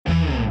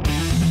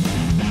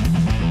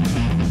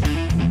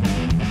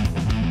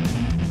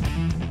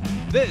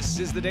This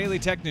is the Daily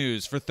Tech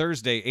News for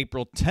Thursday,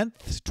 April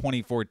 10th,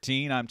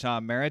 2014. I'm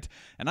Tom Merritt,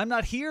 and I'm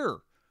not here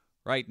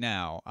right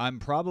now. I'm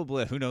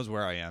probably, who knows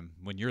where I am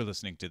when you're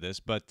listening to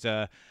this, but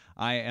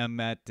I am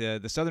at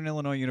the Southern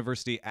Illinois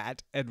University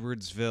at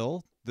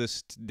Edwardsville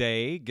this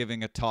day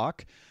giving a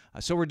talk.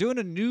 So we're doing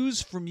a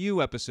News From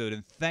You episode,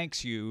 and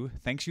thanks you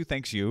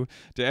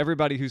to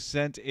everybody who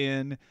sent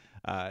in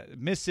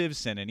missives,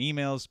 sent in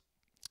emails,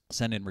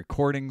 send in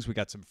recordings. We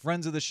got some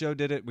friends of the show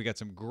did it. We got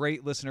some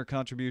great listener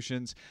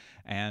contributions.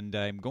 And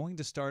I'm going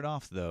to start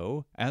off,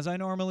 though, as I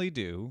normally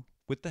do,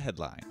 with the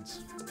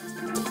headlines.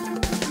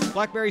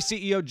 BlackBerry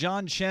CEO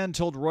John Chen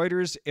told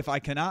Reuters, "If I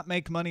cannot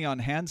make money on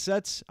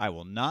handsets, I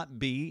will not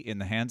be in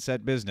the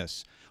handset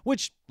business,"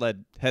 which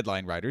led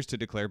headline writers to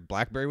declare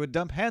BlackBerry would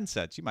dump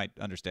handsets. You might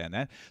understand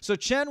that. So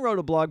Chen wrote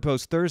a blog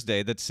post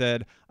Thursday that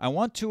said, "I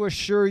want to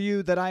assure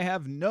you that I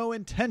have no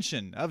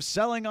intention of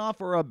selling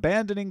off or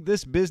abandoning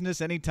this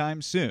business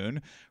anytime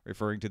soon,"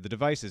 referring to the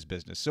devices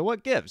business. So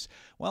what gives?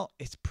 Well,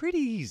 it's pretty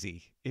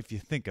easy if you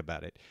think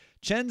about it.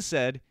 Chen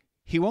said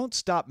he won't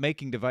stop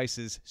making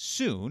devices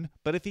soon,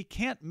 but if he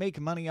can't make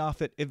money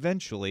off it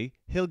eventually,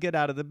 he'll get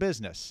out of the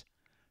business.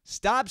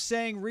 Stop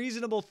saying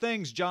reasonable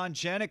things, John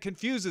Chen. It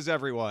confuses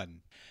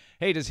everyone.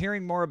 Hey, does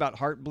hearing more about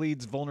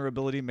Heartbleed's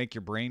vulnerability make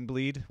your brain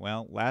bleed?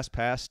 Well,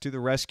 LastPass to the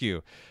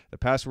rescue. The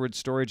password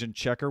storage and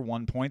checker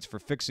won points for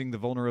fixing the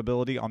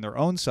vulnerability on their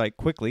own site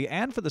quickly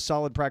and for the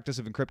solid practice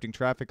of encrypting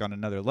traffic on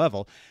another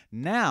level.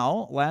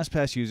 Now,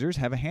 LastPass users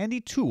have a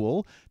handy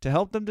tool to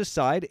help them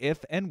decide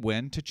if and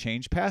when to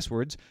change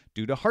passwords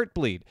due to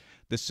Heartbleed.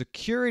 The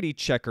security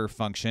checker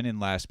function in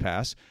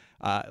LastPass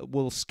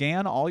will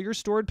scan all your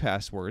stored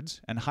passwords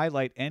and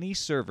highlight any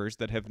servers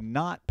that have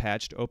not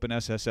patched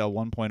OpenSSL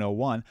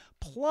 1.01,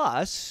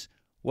 plus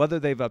whether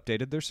they've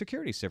updated their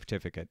security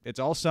certificate. It's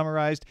all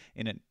summarized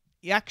in an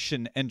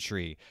action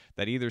entry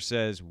that either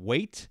says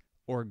wait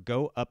or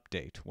go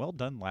update. Well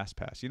done,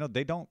 LastPass. You know,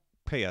 they don't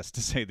pay us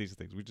to say these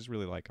things. We just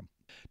really like them.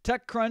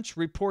 TechCrunch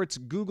reports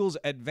Google's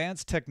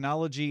Advanced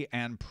Technology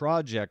and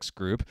Projects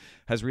Group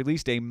has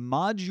released a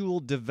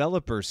module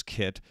developers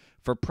kit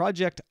for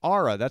Project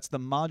Ara. That's the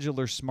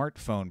modular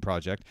smartphone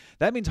project.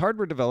 That means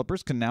hardware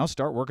developers can now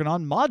start working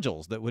on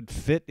modules that would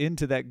fit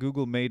into that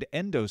Google-made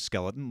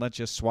endoskeleton, let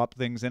you swap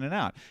things in and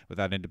out.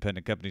 Without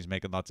independent companies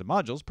making lots of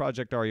modules,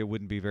 Project Ara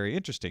wouldn't be very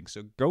interesting.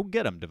 So go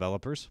get them,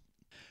 developers.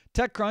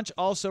 TechCrunch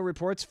also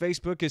reports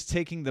Facebook is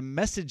taking the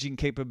messaging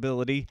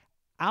capability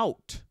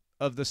out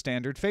of the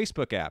standard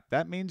Facebook app.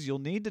 That means you'll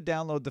need to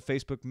download the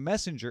Facebook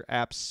Messenger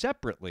app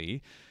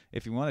separately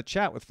if you want to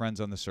chat with friends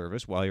on the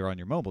service while you're on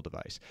your mobile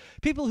device.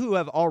 People who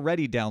have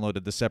already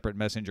downloaded the separate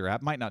Messenger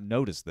app might not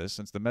notice this,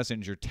 since the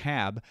Messenger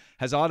tab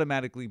has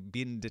automatically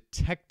been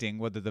detecting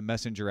whether the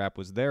Messenger app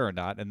was there or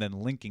not and then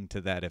linking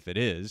to that if it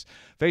is.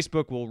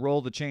 Facebook will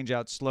roll the change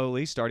out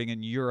slowly, starting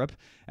in Europe,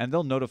 and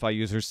they'll notify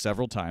users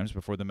several times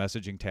before the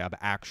messaging tab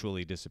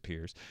actually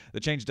disappears. The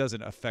change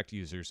doesn't affect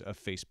users of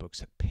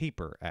Facebook's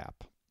paper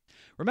app.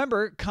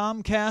 Remember,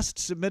 Comcast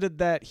submitted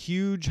that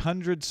huge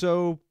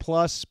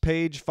 100-so-plus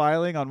page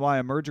filing on why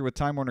a merger with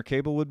Time Warner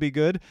Cable would be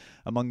good.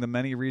 Among the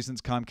many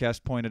reasons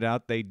Comcast pointed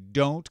out, they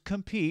don't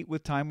compete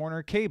with Time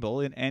Warner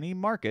Cable in any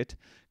market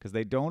because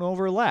they don't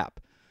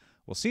overlap.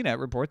 Well, CNET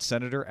reports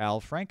Senator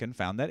Al Franken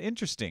found that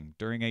interesting.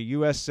 During a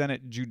U.S.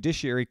 Senate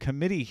Judiciary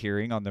Committee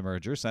hearing on the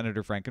merger,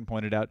 Senator Franken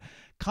pointed out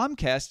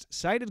Comcast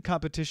cited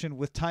competition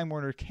with Time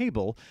Warner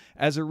Cable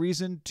as a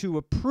reason to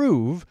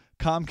approve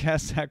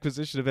Comcast's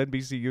acquisition of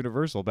NBC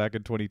Universal back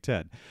in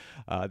 2010.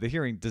 The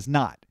hearing does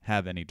not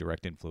have any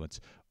direct influence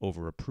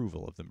over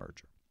approval of the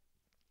merger.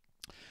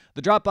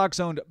 The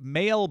Dropbox-owned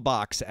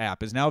Mailbox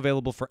app is now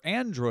available for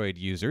Android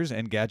users,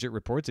 and Gadget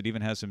reports it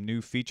even has some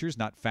new features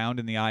not found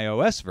in the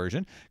iOS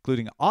version,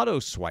 including Auto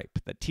Swipe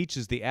that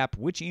teaches the app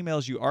which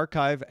emails you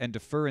archive and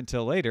defer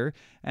until later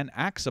and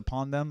acts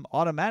upon them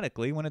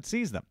automatically when it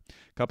sees them.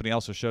 The company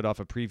also showed off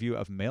a preview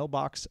of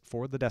Mailbox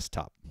for the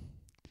desktop.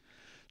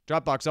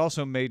 Dropbox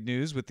also made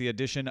news with the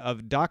addition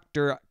of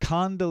Dr.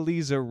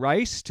 Condoleezza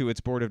Rice to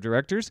its board of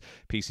directors.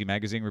 PC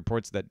Magazine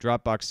reports that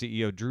Dropbox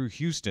CEO Drew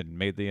Houston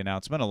made the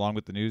announcement, along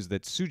with the news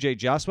that Sujay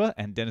Jaswa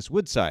and Dennis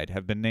Woodside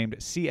have been named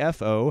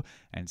CFO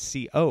and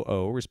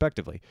COO,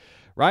 respectively.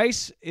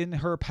 Rice, in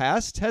her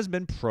past, has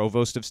been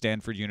provost of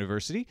Stanford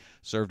University,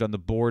 served on the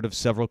board of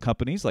several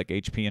companies like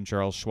HP and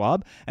Charles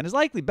Schwab, and is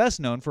likely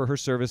best known for her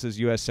service as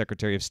U.S.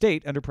 Secretary of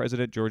State under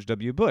President George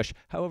W. Bush.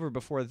 However,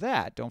 before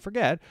that, don't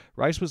forget,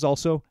 Rice was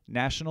also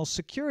National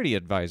Security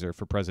Advisor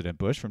for President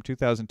Bush from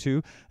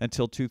 2002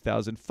 until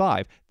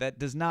 2005. That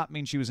does not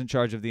mean she was in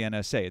charge of the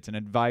NSA. It's an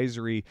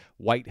advisory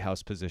White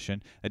House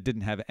position that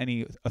didn't have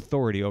any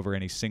authority over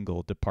any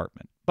single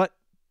department. But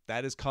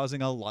that is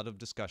causing a lot of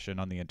discussion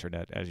on the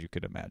internet, as you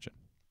could imagine.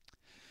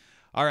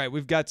 All right,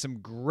 we've got some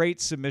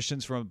great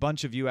submissions from a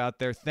bunch of you out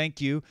there.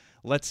 Thank you.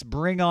 Let's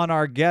bring on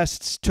our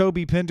guests,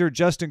 Toby Pinder,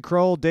 Justin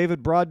Kroll,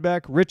 David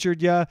Broadbeck,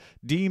 Richard Ya,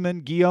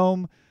 Demon,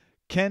 Guillaume,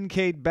 Ken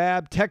Cade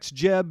Babb, Tex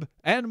Jeb,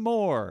 and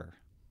more.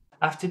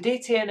 After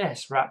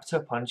DTNS wrapped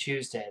up on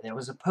Tuesday, there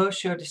was a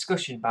post-show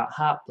discussion about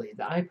Heartbleed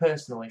that I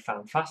personally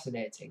found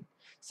fascinating.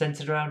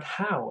 centered around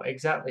how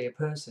exactly a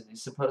person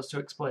is supposed to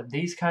explain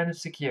these kind of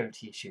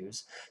security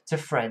issues to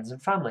friends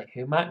and family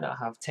who might not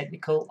have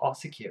technical or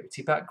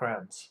security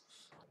backgrounds.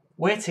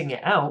 Waiting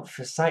it out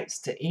for sites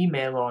to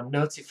email or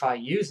notify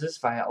users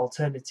via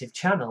alternative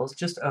channels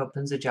just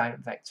opens a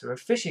giant vector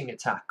of phishing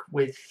attack,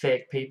 with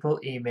fake people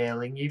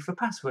emailing you for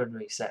password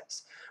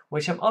resets,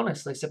 which I'm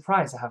honestly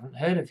surprised I haven't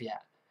heard of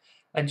yet.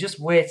 And just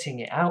waiting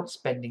it out,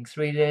 spending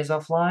 3 days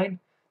offline,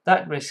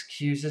 that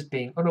risks users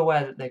being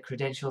unaware that their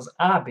credentials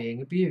are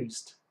being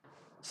abused.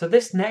 So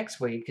this next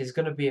week is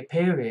going to be a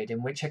period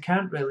in which I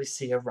can't really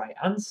see a right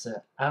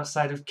answer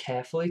outside of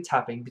carefully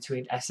tabbing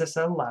between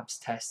SSL Labs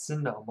tests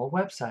and normal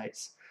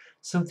websites,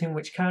 something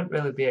which can't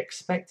really be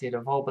expected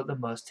of all but the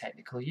most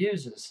technical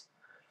users.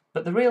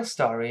 But the real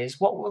story is,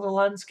 what will the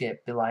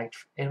landscape be like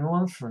in a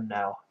month from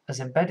now, as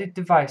embedded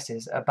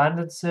devices,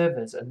 abandoned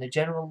servers, and the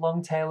general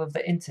long tail of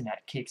the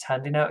internet keeps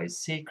handing out its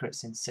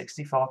secrets in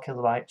 64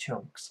 kilobyte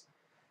chunks?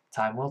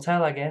 Time will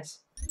tell, I guess.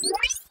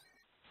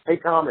 Hey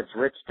Tom, it's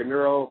Rich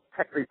DeNiro,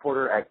 tech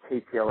reporter at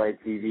KTLA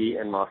TV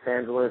in Los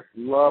Angeles.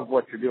 Love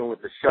what you're doing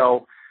with the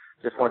show.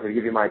 Just wanted to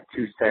give you my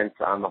 2 cents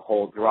on the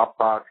whole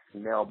Dropbox,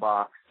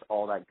 mailbox,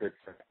 all that good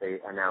stuff they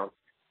announced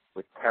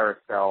with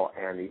Carousel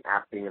and the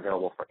app being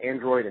available for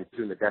Android and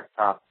soon the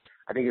desktop.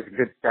 I think it's a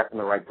good step in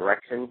the right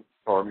direction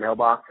for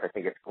Mailbox. I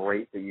think it's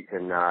great that you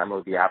can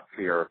download the app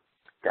for your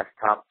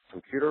desktop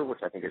computer, which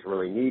I think is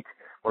really neat.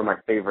 One of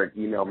my favorite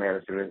email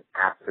management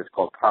apps is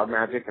called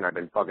CloudMagic, and I've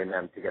been bugging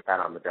them to get that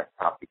on the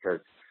desktop because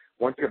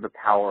once you have the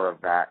power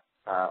of that,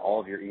 all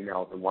of your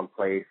emails in one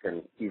place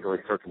and easily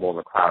searchable in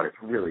the cloud, it's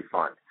really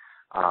fun.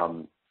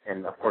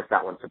 And, of course,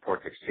 that one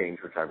supports Exchange,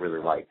 which I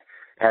really like.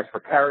 As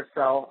for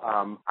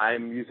Carousel,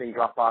 I'm using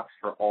Dropbox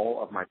for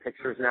all of my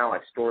pictures now. I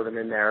store them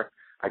in there.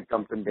 I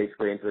dump them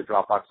basically into the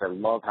Dropbox. I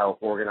love how it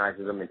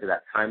organizes them into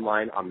that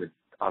timeline on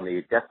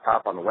the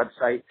desktop, on the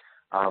website.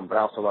 But I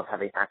also love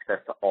having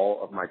access to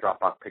all of my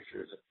Dropbox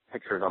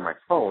pictures on my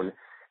phone.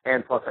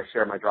 And plus I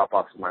share my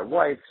Dropbox with my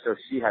wife, so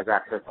she has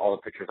access to all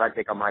the pictures I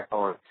take on my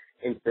phone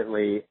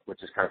instantly,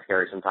 which is kind of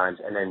scary sometimes.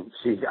 And then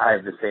I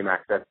have the same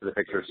access to the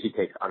pictures she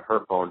takes on her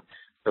phone,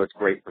 so it's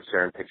great for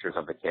sharing pictures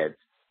of the kids.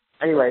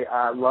 Anyway,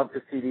 love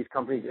to see these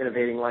companies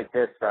innovating like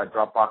this.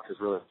 Dropbox is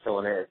really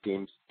killing it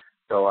seems.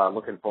 So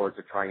looking forward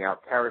to trying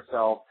out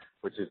Carousel,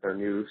 which is their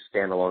new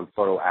standalone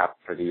photo app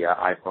for the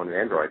iPhone and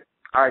Android.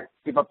 All right,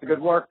 keep up the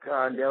good work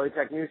on Daily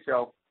Tech News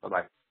Show.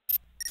 Bye-bye.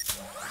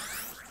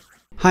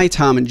 Hi,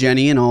 Tom and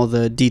Jenny and all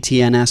the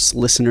DTNS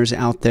listeners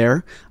out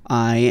there.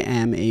 I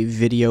am a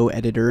video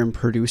editor and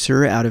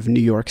producer out of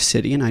New York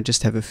City, and I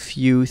just have a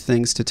few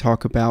things to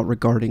talk about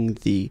regarding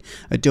the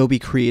Adobe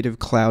Creative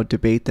Cloud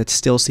debate that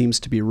still seems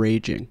to be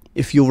raging.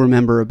 If you'll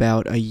remember,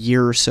 about a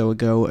year or so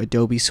ago,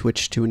 Adobe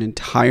switched to an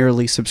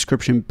entirely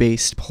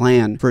subscription-based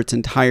plan for its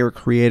entire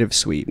Creative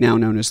Suite, now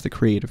known as the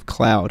Creative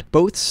Cloud.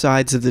 Both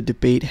sides of the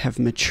debate have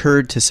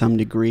matured to some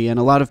degree, and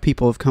a lot of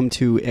people have come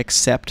to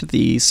accept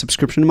the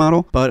subscription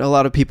model, but a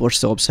lot of people are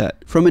still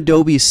upset. From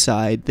Adobe's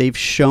side, they've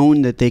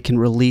shown that they can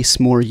release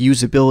more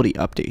usability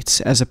updates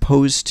as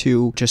opposed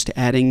to just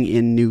adding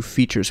in new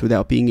features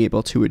without being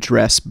able to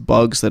address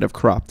bugs that have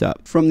cropped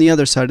up. From the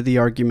other side of the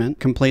argument,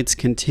 complaints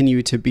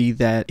continue to be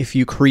that if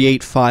you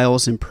create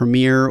files in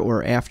Premiere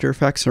or After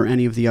Effects or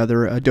any of the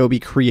other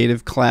Adobe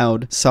Creative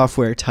Cloud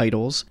software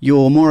titles,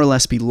 you'll more or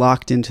less be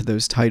locked into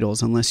those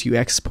titles unless you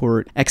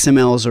export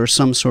XMLs or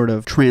some sort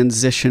of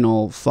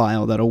transitional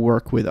file that'll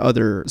work with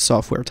other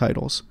software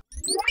titles.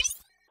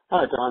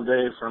 Hi, Don.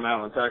 Dave from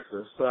Allen,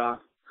 Texas.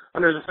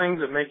 Under the things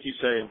that make you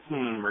say,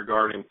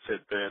 regarding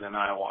Fitbit and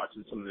iWatch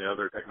and some of the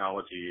other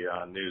technology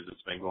news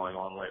that's been going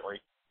on lately,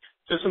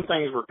 just some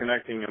things were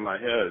connecting in my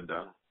head,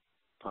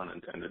 pun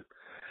intended.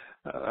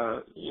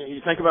 You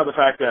think about the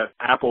fact that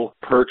Apple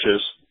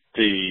purchased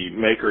the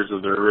makers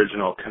of the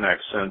original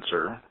Kinect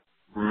sensor.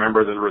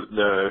 Remember,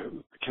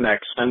 the Kinect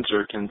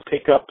sensor can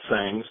pick up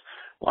things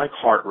like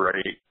heart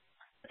rate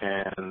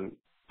and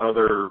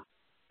other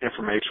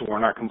information.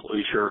 We're not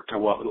completely sure to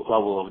what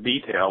level of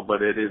detail,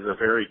 but it is a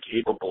very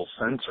capable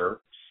sensor.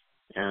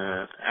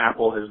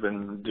 Apple has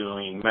been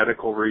doing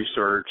medical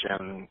research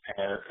and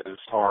as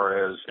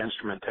far as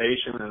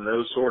instrumentation and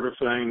those sort of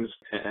things.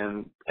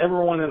 And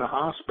everyone in a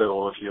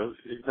hospital, if you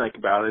think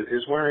about it,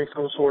 is wearing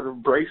some sort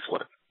of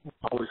bracelet.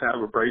 Always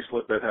have a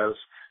bracelet that has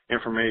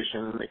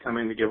information. They come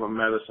in to give them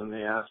medicine.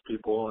 They ask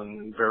people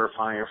and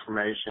verify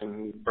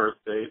information, birth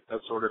date,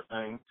 that sort of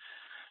thing.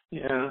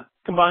 Yeah.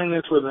 Combine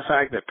this with the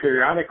fact that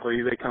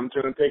periodically they come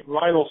to and take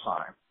vital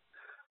signs,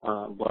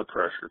 blood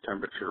pressure,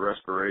 temperature,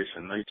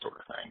 respiration, these sort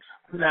of things.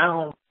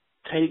 Now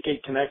take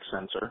a Kinect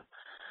sensor,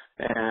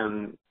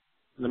 and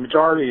the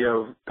majority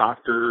of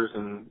doctors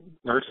and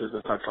nurses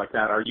and such like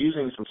that are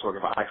using some sort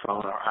of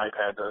iPhone or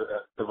iPad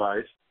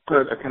device.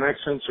 Put a Kinect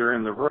sensor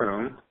in the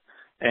room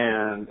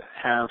and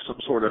have some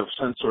sort of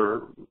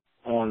sensor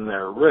on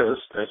their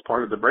wrist as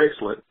part of the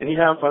bracelet, and you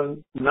have a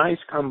nice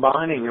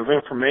combining of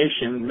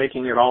information,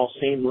 making it all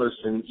seamless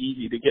and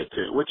easy to get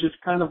to, which is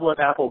kind of what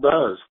Apple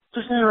does.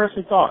 Just an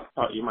interesting thought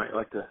you might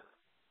like to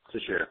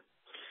share.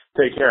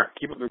 Take care.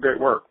 Keep up the great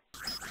work.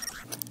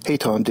 Hey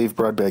Tom, Dave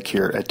Broadbeck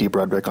here at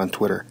dbroadbeck on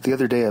Twitter. The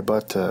other day I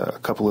bought a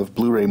couple of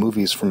Blu-ray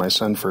movies for my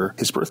son for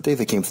his birthday.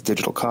 They came with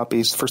digital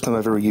copies. The first time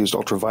I've ever used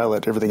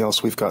Ultraviolet. Everything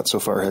else we've got so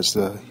far has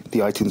the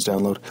iTunes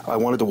download. I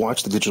wanted to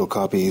watch the digital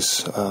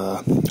copies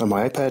on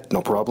my iPad,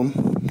 no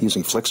problem,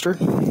 using Flixster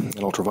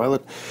and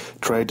Ultraviolet.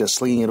 Tried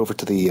slinging it over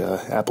to the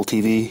Apple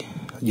TV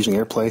using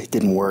AirPlay.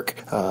 Didn't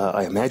work.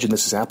 I imagine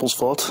this is Apple's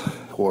fault,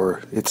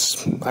 or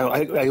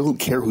I don't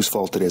care whose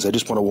fault it is. I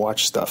just want to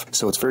watch stuff.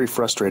 So it's very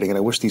frustrating, and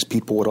I wish these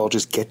people would all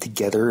just get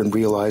together and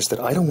realize that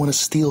I don't want to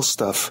steal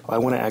stuff. I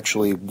want to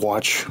actually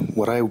watch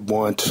what I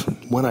want,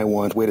 when I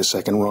want. Wait a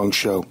second, wrong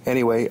show.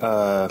 Anyway,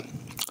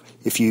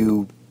 if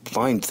you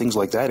find things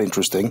like that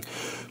interesting,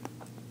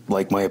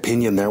 like my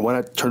opinion there, why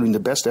not turn in the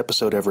best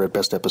episode ever at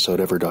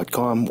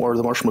bestepisodeever.com or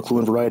the Marshall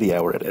McLuhan Variety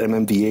Hour at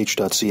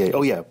mmvh.ca.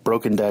 Oh yeah,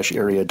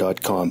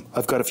 broken-area.com.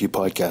 I've got a few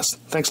podcasts.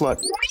 Thanks a lot.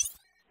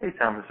 Hey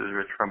Tom, this is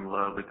Rich from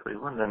lovely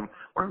Cleveland, and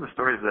one of the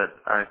stories that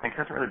I think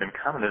hasn't really been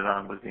commented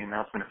on was the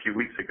announcement a few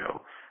weeks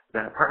ago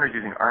that partners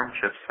using ARM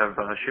chips have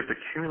shipped a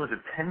cumulative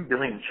 10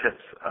 billion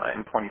chips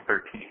in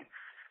 2013.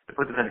 To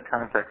put this into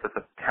context, that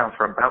accounts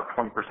for about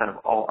 20%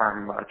 of all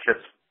ARM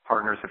chips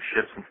partners have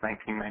shipped since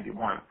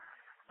 1991.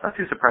 Not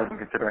too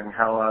surprising considering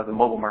how the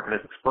mobile market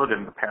has exploded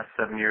in the past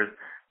 7 years.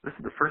 This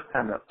is the first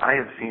time that I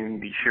have seen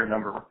the sheer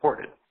number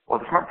reported. While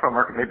the smartphone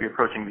market may be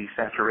approaching the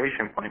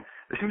saturation point,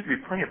 there seems to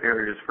be plenty of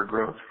areas for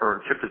growth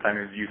for chip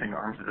designers using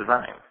ARM's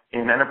design.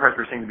 In enterprise,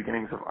 we're seeing the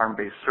beginnings of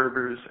ARM-based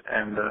servers,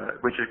 and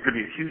which could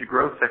be a huge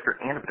growth sector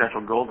and a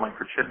potential goldmine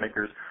for chip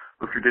makers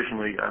who've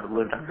traditionally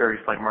lived on very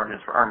slight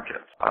margins for ARM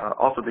chips.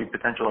 Also, the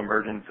potential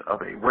emergence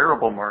of a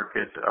wearable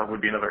market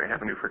would be another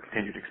avenue for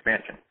continued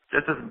expansion.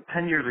 Just as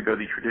 10 years ago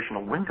the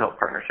traditional Wintel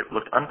partnership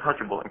looked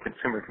untouchable in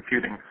consumer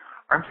computing,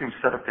 ARM seems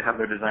set up to have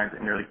their designs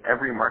in nearly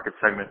every market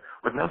segment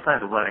with no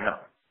signs of letting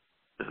up.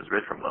 This is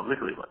Rich from lovely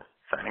Cleveland,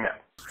 signing out.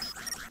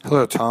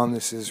 Hello, Tom.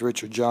 This is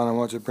Richard John. I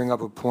want to bring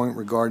up a point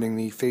regarding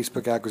the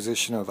Facebook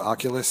acquisition of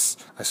Oculus.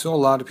 I saw a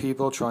lot of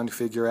people trying to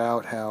figure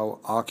out how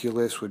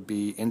Oculus would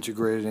be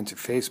integrated into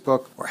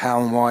Facebook, or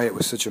how and why it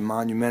was such a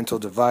monumental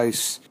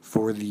device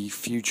for the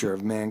future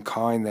of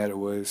mankind that it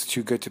was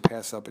too good to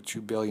pass up at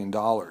 $2 billion.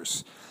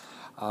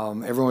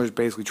 Everyone was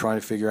basically trying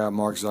to figure out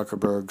Mark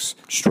Zuckerberg's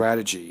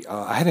strategy.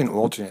 I had an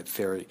alternate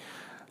theory.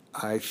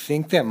 I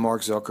think that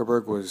Mark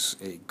Zuckerberg was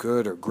a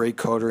good or great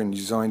coder and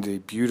designed a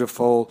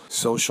beautiful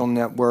social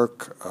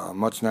network,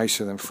 much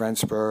nicer than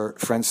Friendster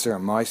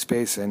and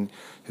MySpace, and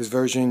his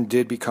version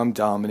did become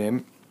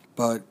dominant.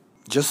 But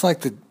just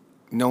like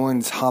no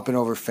one's hopping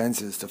over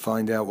fences to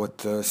find out what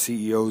the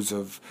CEOs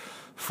of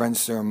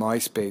Friendster and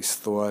MySpace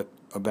thought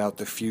about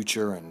the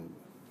future and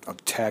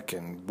of tech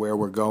and where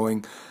we're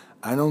going,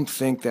 I don't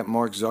think that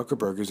Mark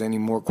Zuckerberg is any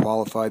more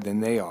qualified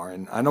than they are.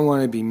 And I don't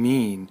want to be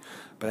mean,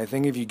 but I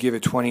think if you give a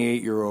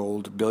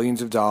 28-year-old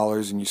billions of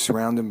dollars and you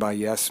surround him by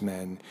yes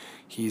men,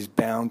 he's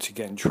bound to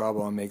get in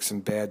trouble and make some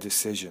bad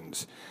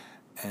decisions.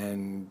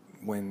 And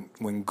when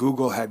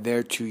Google had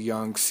their two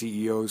young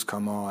CEOs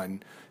come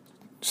on,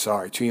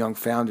 two young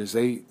founders,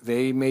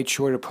 they made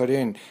sure to put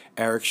in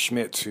Eric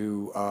Schmidt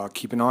to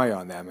keep an eye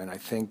on them. And I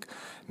think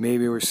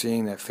maybe we're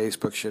seeing that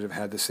Facebook should have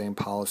had the same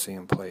policy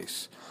in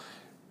place.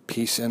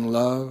 Peace and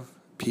love.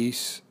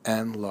 Peace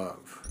and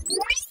love.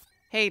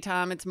 Hey,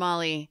 Tom, it's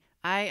Molly.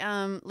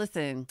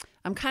 Listen,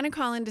 I'm kind of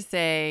calling to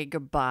say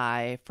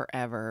goodbye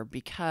forever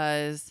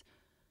because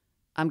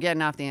I'm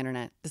getting off the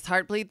internet. This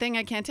Heartbleed thing,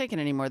 I can't take it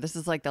anymore. This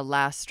is like the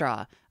last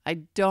straw.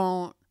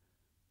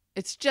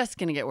 It's just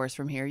going to get worse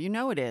from here. You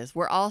know it is.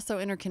 We're all so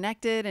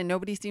interconnected and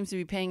nobody seems to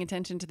be paying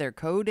attention to their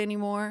code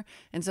anymore.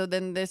 And so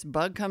then this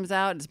bug comes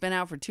out. It's been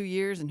out for 2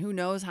 years and who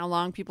knows how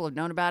long people have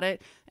known about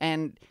it.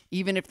 And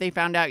even if they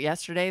found out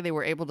yesterday, they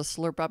were able to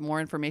slurp up more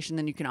information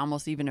than you can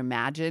almost even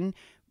imagine.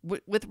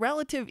 With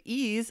relative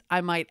ease, I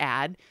might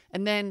add.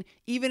 And then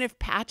even if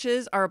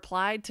patches are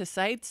applied to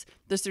sites,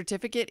 the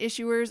certificate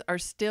issuers are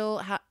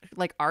still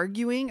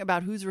arguing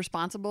about who's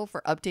responsible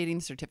for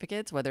updating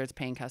certificates, whether it's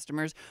paying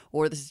customers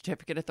or the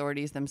certificate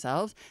authorities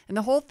themselves. And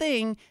the whole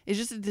thing is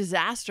just a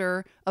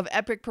disaster of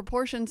epic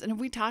proportions. And have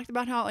we talked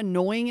about how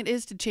annoying it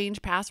is to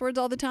change passwords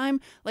all the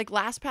time? Like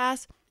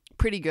LastPass,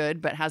 pretty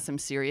good, but has some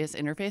serious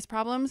interface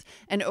problems.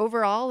 And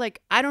overall,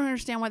 I don't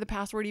understand why the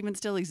password even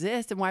still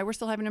exists and why we're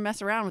still having to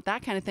mess around with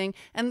that kind of thing.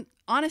 And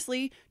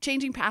honestly,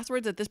 changing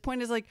passwords at this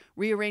point is like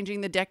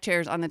rearranging the deck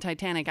chairs on the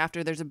Titanic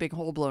after there's a big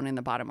hole blown in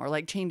the bottom, or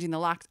like changing the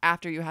locks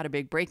after you had a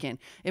big break-in.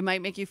 It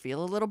might make you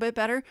feel a little bit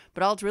better,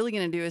 but all it's really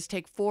going to do is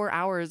take 4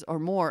 hours or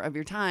more of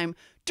your time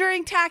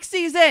during tax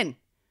season.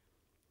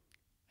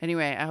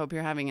 Anyway, I hope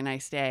you're having a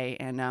nice day,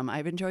 and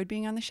I've enjoyed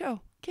being on the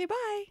show. Okay,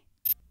 bye.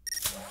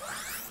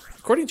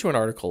 According to an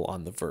article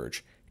on The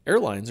Verge,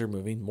 airlines are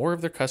moving more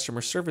of their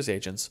customer service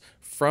agents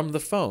from the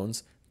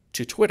phones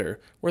to Twitter,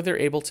 where they're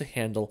able to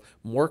handle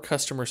more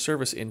customer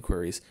service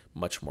inquiries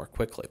much more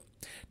quickly.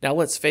 Now,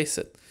 let's face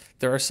it,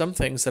 there are some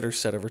things that are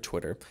said over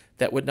Twitter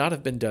that would not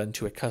have been done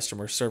to a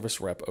customer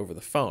service rep over the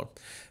phone.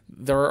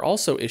 There are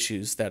also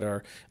issues that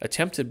are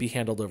attempted to be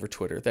handled over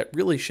Twitter that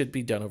really should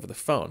be done over the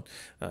phone.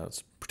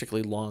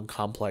 Particularly long,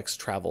 complex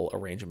travel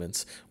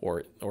arrangements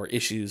or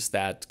issues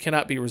that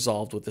cannot be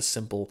resolved with a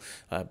simple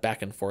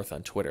back and forth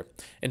on Twitter.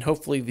 And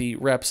hopefully the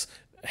reps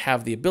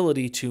have the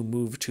ability to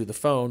move to the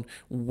phone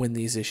when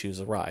these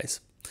issues arise.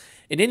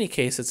 In any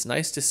case, it's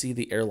nice to see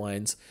the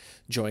airlines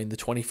join the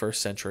 21st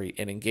century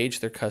and engage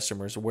their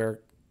customers where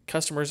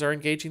customers are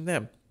engaging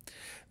them.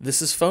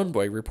 This is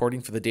Phoneboy reporting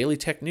for the Daily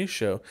Tech News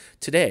Show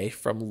today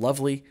from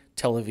lovely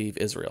Tel Aviv,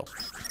 Israel.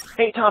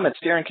 Hey Tom, it's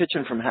Darren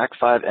Kitchen from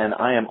Hack5, and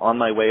I am on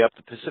my way up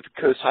the Pacific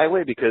Coast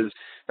Highway because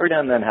every now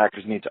and then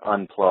hackers need to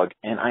unplug,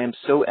 and I am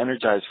so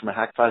energized from a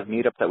Hack5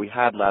 meetup that we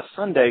had last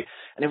Sunday,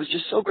 and it was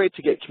just so great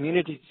to get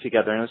community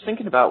together, and I was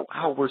thinking about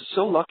how we're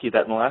so lucky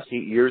that in the last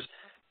 8 years,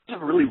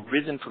 have really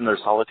risen from their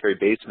solitary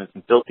basements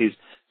and built these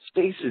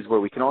spaces where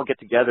we can all get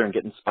together and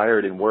get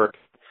inspired and work.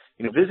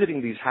 You know,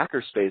 visiting these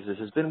hacker spaces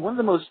has been one of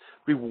the most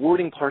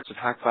rewarding parts of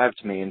Hack5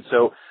 to me. And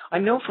so I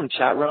know from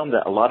Chatroom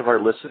that a lot of our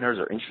listeners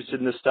are interested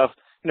in this stuff,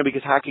 you know,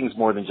 because hacking is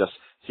more than just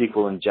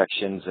SQL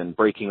injections and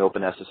breaking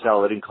open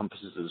SSL. It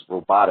encompasses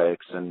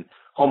robotics and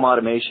home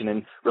automation,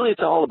 and really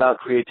it's all about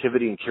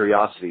creativity and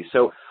curiosity.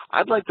 So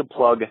I'd like to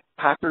plug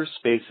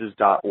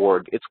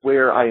hackerspaces.org. It's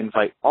where I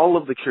invite all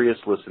of the curious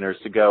listeners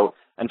to go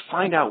and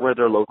find out where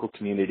their local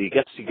community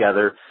gets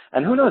together.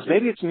 And who knows,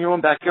 maybe it's in your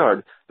own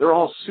backyard. They're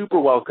all super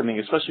welcoming,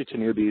 especially to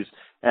newbies.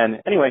 And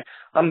anyway,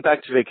 I'm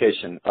back to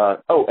vacation.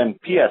 And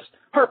P.S.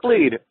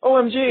 Heartbleed!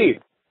 OMG!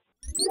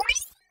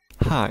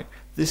 Hi,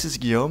 this is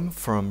Guillaume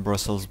from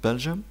Brussels,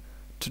 Belgium.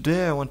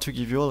 Today I want to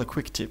give you all a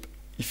quick tip.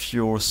 If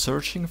you're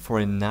searching for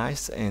a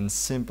nice and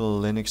simple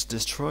Linux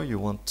distro you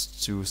want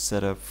to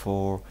set up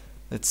for,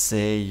 let's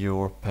say,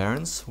 your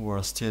parents who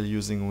are still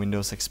using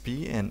Windows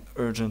XP and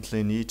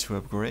urgently need to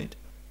upgrade,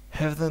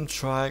 have them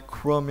try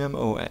Chromium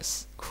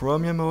OS.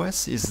 Chromium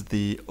OS is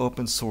the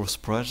open source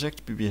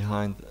project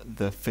behind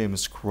the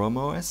famous Chrome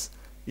OS.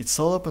 It's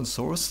all open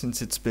source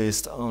since it's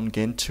based on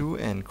Gentoo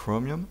and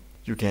Chromium.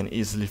 You can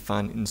easily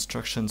find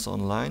instructions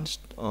online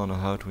on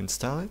how to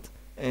install it,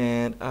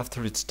 and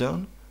after it's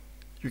done,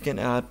 you can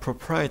add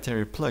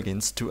proprietary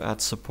plugins to add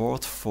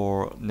support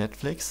for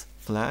Netflix,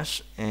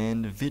 Flash,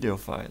 and video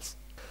files.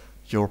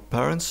 Your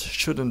parents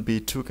shouldn't be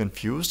too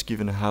confused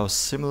given how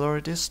similar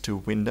it is to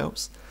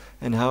Windows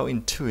and how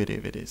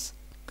intuitive it is.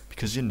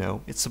 Because you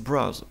know, it's a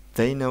browser.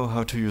 They know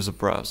how to use a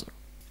browser.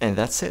 And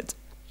that's it.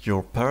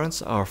 Your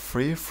parents are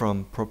free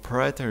from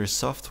proprietary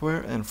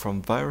software and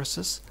from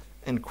viruses,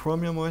 and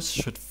Chromium OS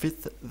should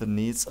fit the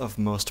needs of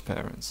most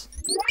parents.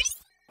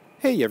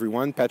 Hey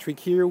everyone, Patrick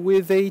here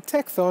with a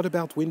tech thought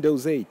about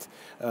Windows 8.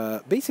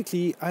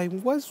 Basically, I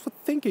was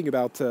thinking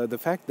about the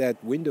fact that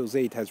Windows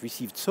 8 has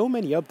received so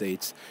many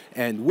updates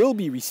and will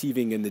be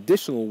receiving an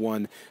additional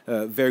one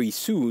very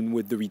soon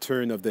with the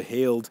return of the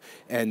hailed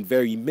and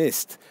very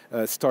missed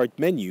start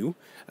menu,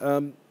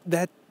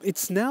 that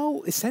it's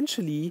now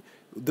essentially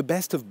the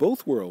best of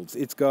both worlds.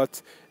 It's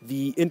got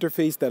the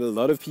interface that a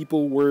lot of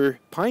people were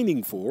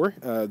pining for,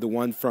 the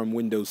one from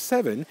Windows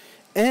 7,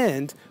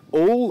 and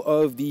all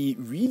of the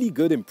really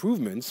good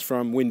improvements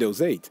from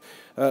Windows 8.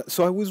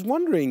 So I was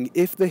wondering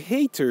if the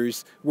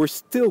haters were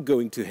still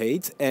going to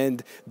hate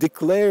and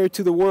declare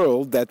to the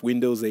world that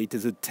Windows 8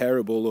 is a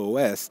terrible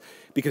OS,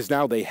 because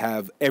now they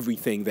have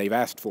everything they've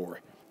asked for.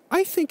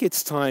 I think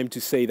it's time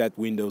to say that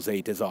Windows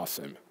 8 is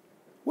awesome.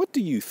 What do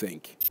you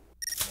think?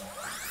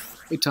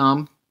 Hey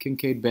Tom,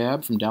 Kincaid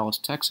Babb from Dallas,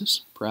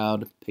 Texas,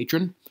 proud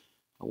patron.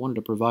 I wanted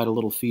to provide a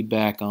little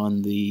feedback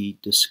on the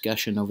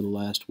discussion over the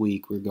last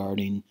week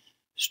regarding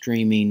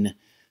streaming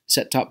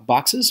set-top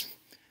boxes,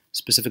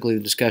 specifically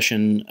the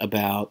discussion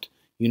about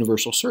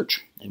universal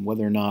search and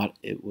whether or not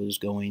it was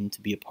going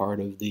to be a part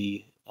of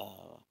the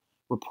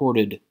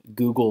reported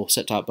Google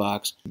set-top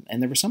box.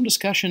 And there was some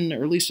discussion,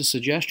 or at least a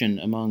suggestion,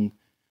 among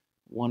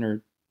one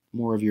or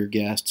more of your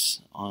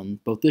guests on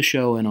both this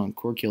show and on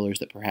Core Killers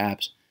that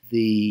perhaps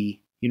the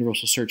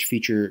universal search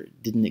feature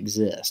didn't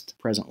exist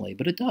presently,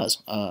 but it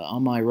does.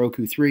 On my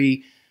Roku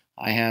 3,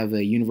 I have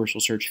a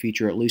universal search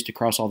feature, at least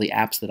across all the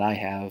apps that I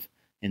have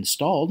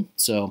installed.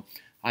 So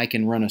I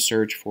can run a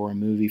search for a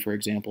movie, for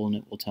example, and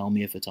it will tell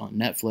me if it's on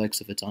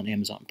Netflix, if it's on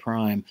Amazon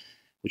Prime,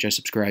 which I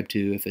subscribe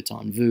to, if it's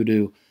on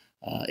Vudu,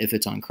 if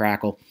it's on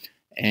Crackle.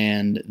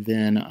 And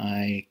then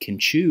I can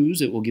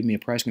choose. It will give me a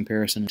price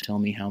comparison and tell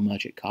me how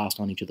much it costs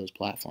on each of those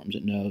platforms.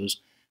 It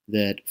knows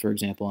that, for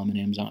example, I'm an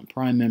Amazon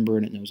Prime member,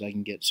 and it knows I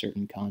can get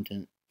certain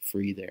content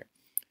free there.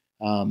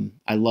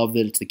 I love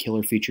that it's the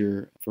killer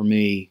feature for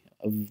me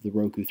of the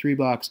Roku 3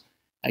 box.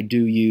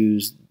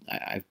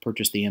 I've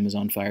purchased the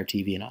Amazon Fire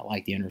TV, and I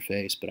like the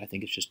interface, but I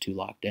think it's just too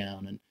locked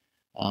down.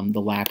 And the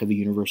lack of a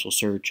universal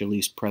search, at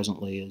least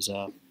presently, is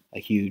a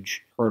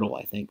huge hurdle,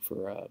 I think,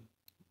 for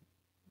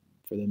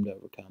them to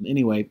overcome.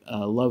 Anyway,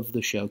 love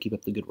the show. Keep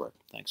up the good work.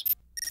 Thanks.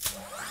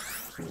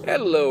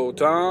 Hello,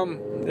 Tom.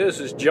 This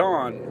is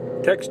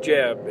John, Text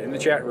Jab in the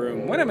chat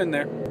room when I'm in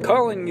there,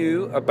 calling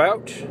you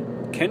about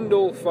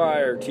Kindle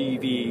Fire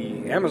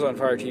TV, Amazon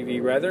Fire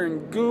TV rather,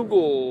 and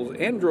Google's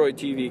Android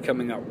TV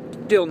coming up.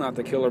 Still not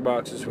the killer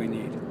boxes we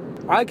need.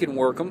 I can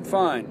work them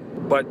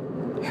fine, but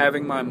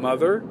having my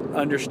mother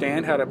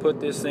understand how to put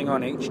this thing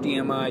on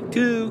HDMI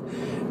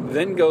 2,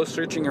 then go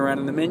searching around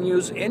in the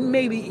menus, and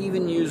maybe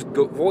even use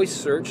voice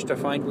search to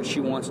find what she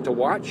wants to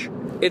watch,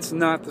 it's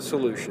not the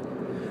solution.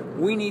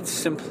 We need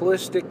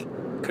simplistic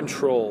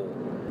control.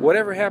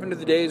 Whatever happened to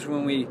the days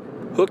when we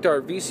hooked our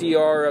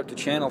VCR up to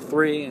channel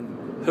 3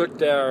 and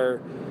hooked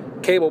our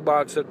cable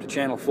box up to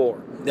channel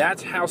 4?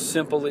 That's how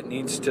simple it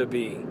needs to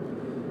be.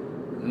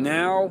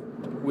 Now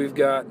we've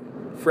got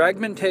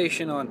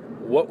fragmentation on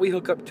what we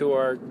hook up to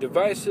our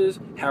devices,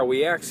 how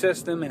we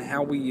access them, and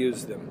how we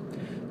use them.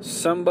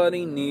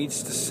 Somebody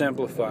needs to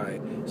simplify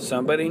it.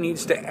 Somebody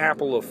needs to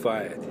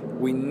Appleify it.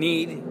 We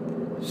need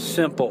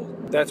simple.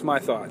 That's my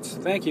thoughts.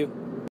 Thank you.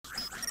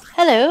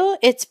 Hello,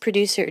 it's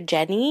producer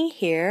Jenny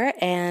here,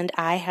 and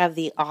I have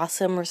the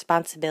awesome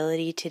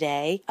responsibility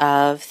today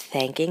of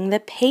thanking the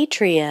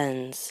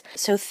Patreons.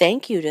 So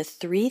thank you to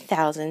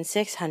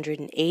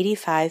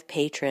 3,685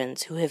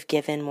 patrons who have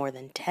given more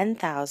than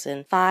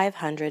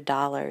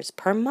 $10,500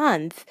 per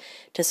month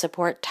to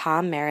support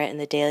Tom Merritt and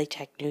the Daily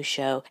Tech News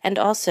Show, and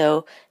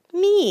also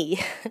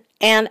me.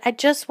 And I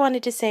just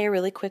wanted to say a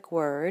really quick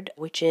word,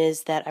 which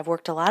is that I've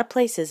worked a lot of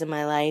places in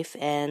my life,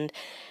 and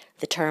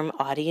the term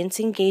audience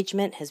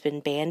engagement has been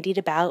bandied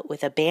about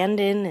with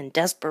abandon and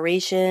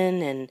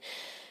desperation and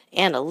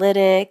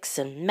analytics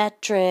and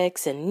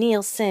metrics and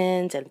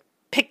Nielsen's and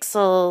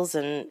pixels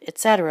and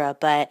etc.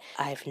 But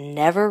I've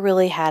never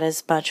really had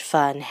as much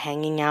fun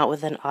hanging out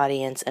with an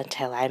audience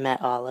until I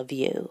met all of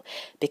you,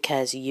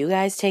 because you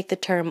guys take the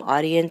term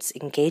audience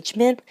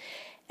engagement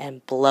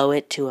and blow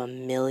it to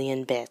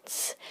 1,000,000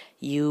 bits.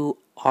 You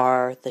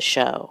are the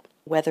show.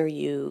 Whether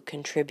you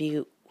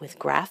contribute with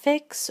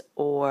graphics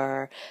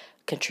or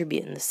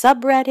contribute in the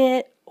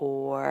subreddit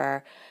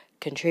or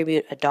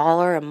contribute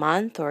 $1 a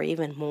month or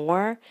even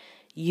more,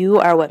 you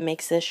are what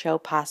makes this show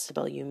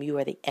possible. You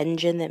are the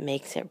engine that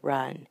makes it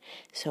run.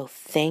 So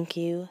thank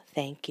you,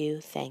 thank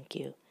you, thank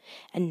you.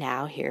 And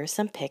now here are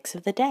some picks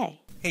of the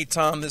day. Hey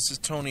Tom, this is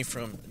Tony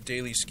from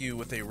Daily Skew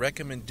with a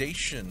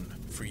recommendation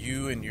for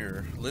you and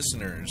your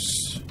listeners.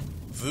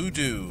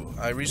 Vudu.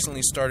 I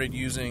recently started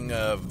using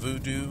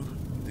Vudu,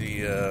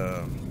 the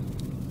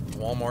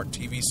Walmart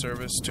TV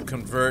service, to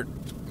convert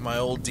my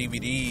old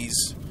DVDs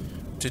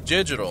to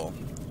digital.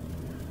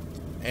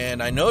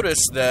 And I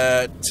noticed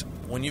that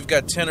when you've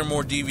got 10 or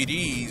more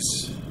DVDs,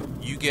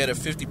 you get a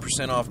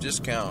 50% off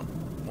discount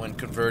when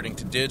converting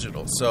to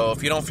digital. So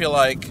if you don't feel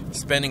like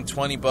spending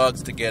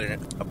 $20 to get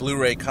a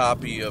Blu-ray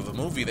copy of a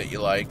movie that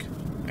you like,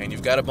 and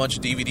you've got a bunch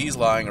of DVDs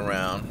lying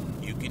around,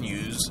 you can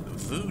use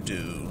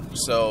Vudu.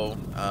 So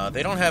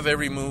they don't have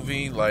every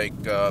movie,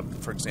 like,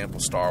 for example,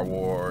 Star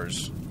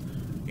Wars,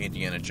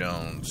 Indiana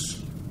Jones.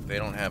 They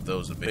don't have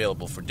those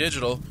available for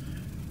digital.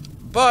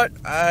 But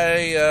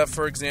I,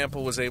 for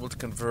example, was able to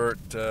convert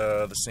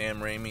the Sam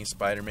Raimi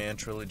Spider-Man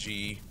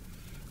trilogy,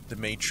 The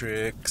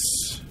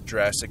Matrix,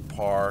 Jurassic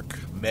Park,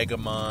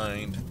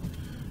 Megamind,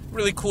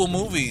 really cool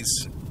movies,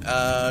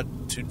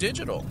 to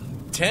digital.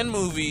 10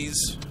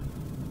 movies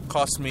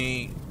cost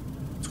me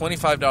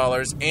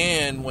 $25,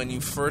 and when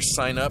you first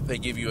sign up, they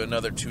give you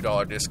another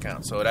 $2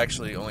 discount. So it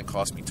actually only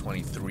cost me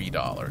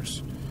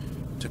 $23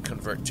 to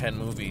convert 10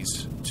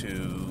 movies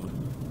to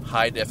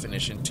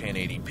high-definition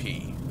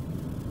 1080p.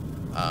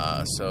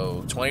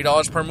 So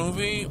 $20 per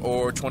movie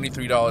or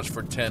 $23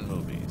 for 10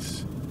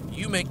 movies.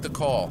 You make the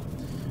call.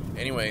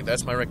 Anyway,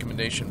 that's my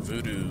recommendation,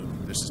 Vudu.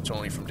 This is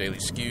Tony from Daily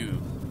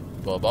Skew.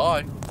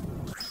 Bye-bye.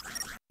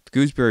 The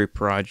Gooseberry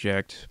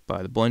Project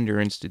by the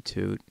Blender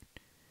Institute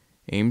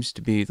aims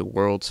to be the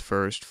world's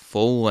first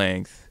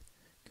full-length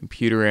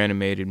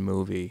computer-animated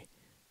movie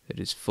that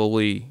is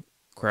fully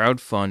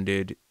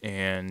crowdfunded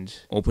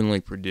and openly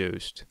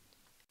produced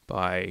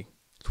by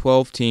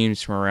 12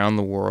 teams from around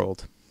the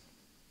world.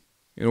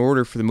 In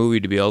order for the movie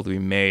to be able to be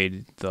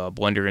made, the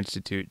Blender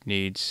Institute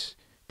needs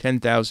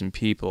 10,000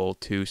 people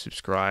to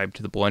subscribe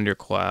to the Blender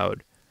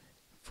Cloud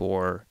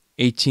for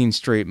 18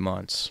 straight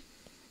months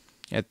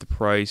at the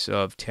price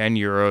of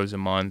 €10 a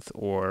month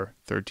or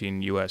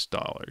 $13 US.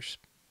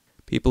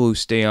 People who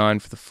stay on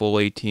for the full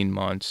 18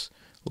 months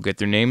will get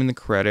their name in the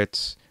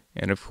credits,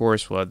 and of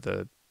course will have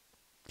the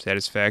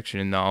satisfaction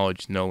and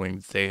knowledge knowing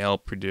that they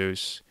helped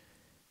produce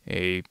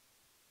a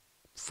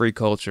free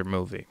culture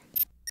movie.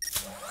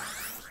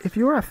 If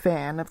you're a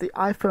fan of the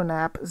iPhone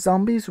app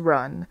Zombies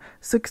Run,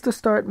 Six to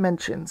Start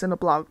mentions in a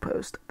blog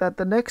post that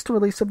the next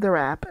release of their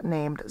app,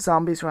 named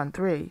Zombies Run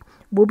 3,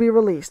 will be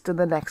released in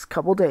the next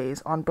couple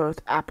days on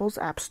both Apple's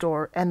App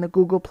Store and the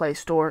Google Play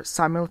Store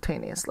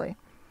simultaneously.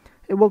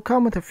 It will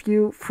come with a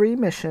few free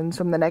missions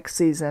from the next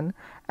season,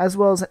 as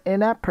well as an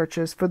in-app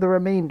purchase for the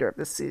remainder of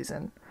the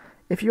season.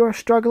 If you are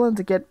struggling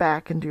to get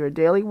back into your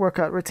daily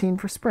workout routine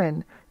for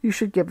spring, you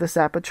should give this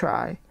app a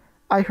try.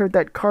 I heard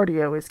that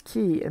cardio is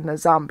key in the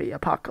zombie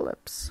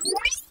apocalypse.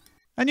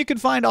 And you can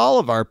find all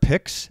of our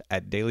picks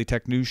at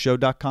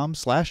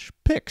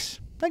dailytechnewsshow.com/picks.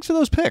 Thanks for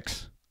those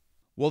picks.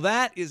 Well,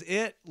 that is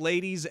it,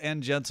 ladies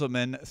and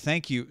gentlemen.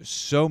 Thank you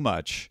so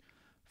much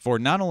for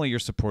not only your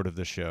support of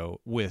the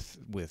show with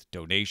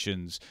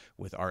donations,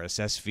 with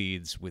RSS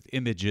feeds, with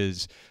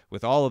images,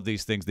 with all of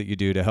these things that you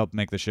do to help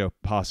make the show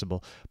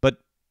possible,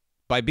 but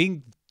by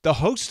being the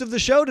host of the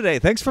show today.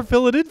 Thanks for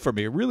filling in for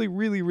me. Really,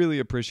 really, really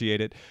appreciate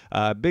it.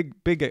 Big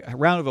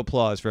round of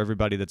applause for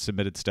everybody that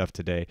submitted stuff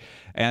today.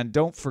 And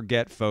don't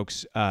forget,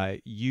 folks,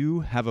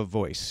 you have a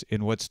voice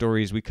in what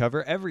stories we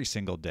cover every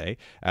single day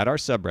at our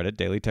subreddit,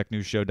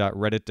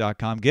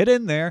 dailytechnewsshow.reddit.com. Get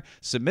in there,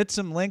 submit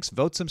some links,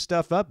 vote some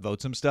stuff up,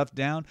 vote some stuff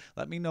down.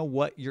 Let me know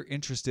what you're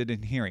interested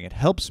in hearing. It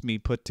helps me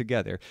put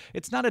together.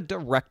 It's not a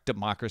direct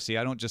democracy.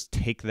 I don't just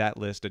take that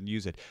list and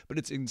use it, but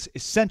it's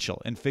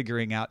essential in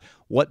figuring out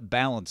what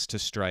balance to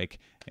strike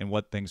and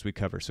what things we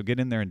cover. So get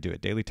in there and do it.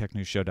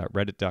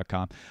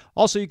 dailytechnewsshow.reddit.com.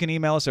 Also, you can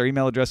email us. Our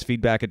email address,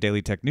 feedback at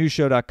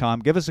dailytechnewsshow.com.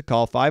 Give us a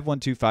call,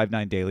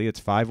 512-59-DAILY. It's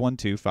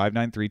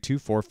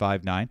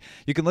 512-593-2459.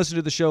 You can listen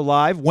to the show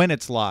live when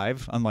it's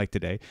live, unlike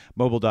today,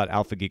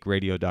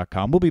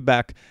 mobile.alphageekradio.com. We'll be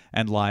back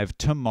and live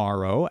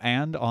tomorrow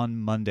and on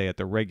Monday at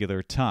the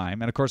regular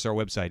time. And, of course, our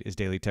website is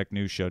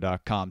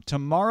dailytechnewsshow.com.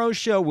 Tomorrow's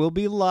show will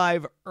be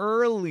live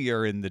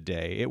earlier in the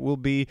day. It will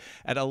be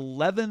at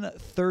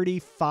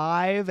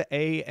 11:35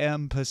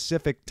 a.m.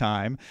 Pacific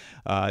time,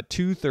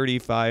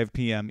 2:35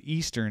 p.m.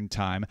 Eastern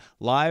time,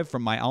 live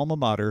from my alma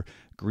mater,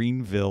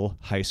 Greenville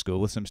High School,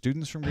 with some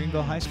students from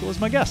Greenville High School as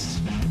my guests.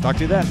 Talk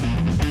to you then. This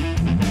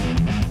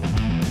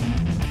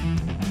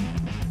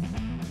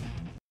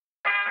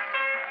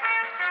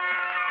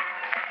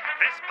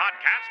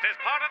podcast is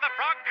part of the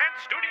Frog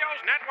Pants Studios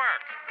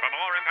Network. For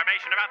more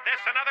information about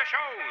this and other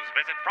shows,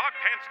 visit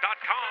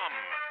frogpants.com.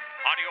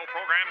 Audio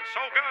program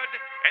so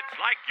good, it's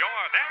like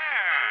you're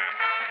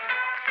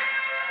there.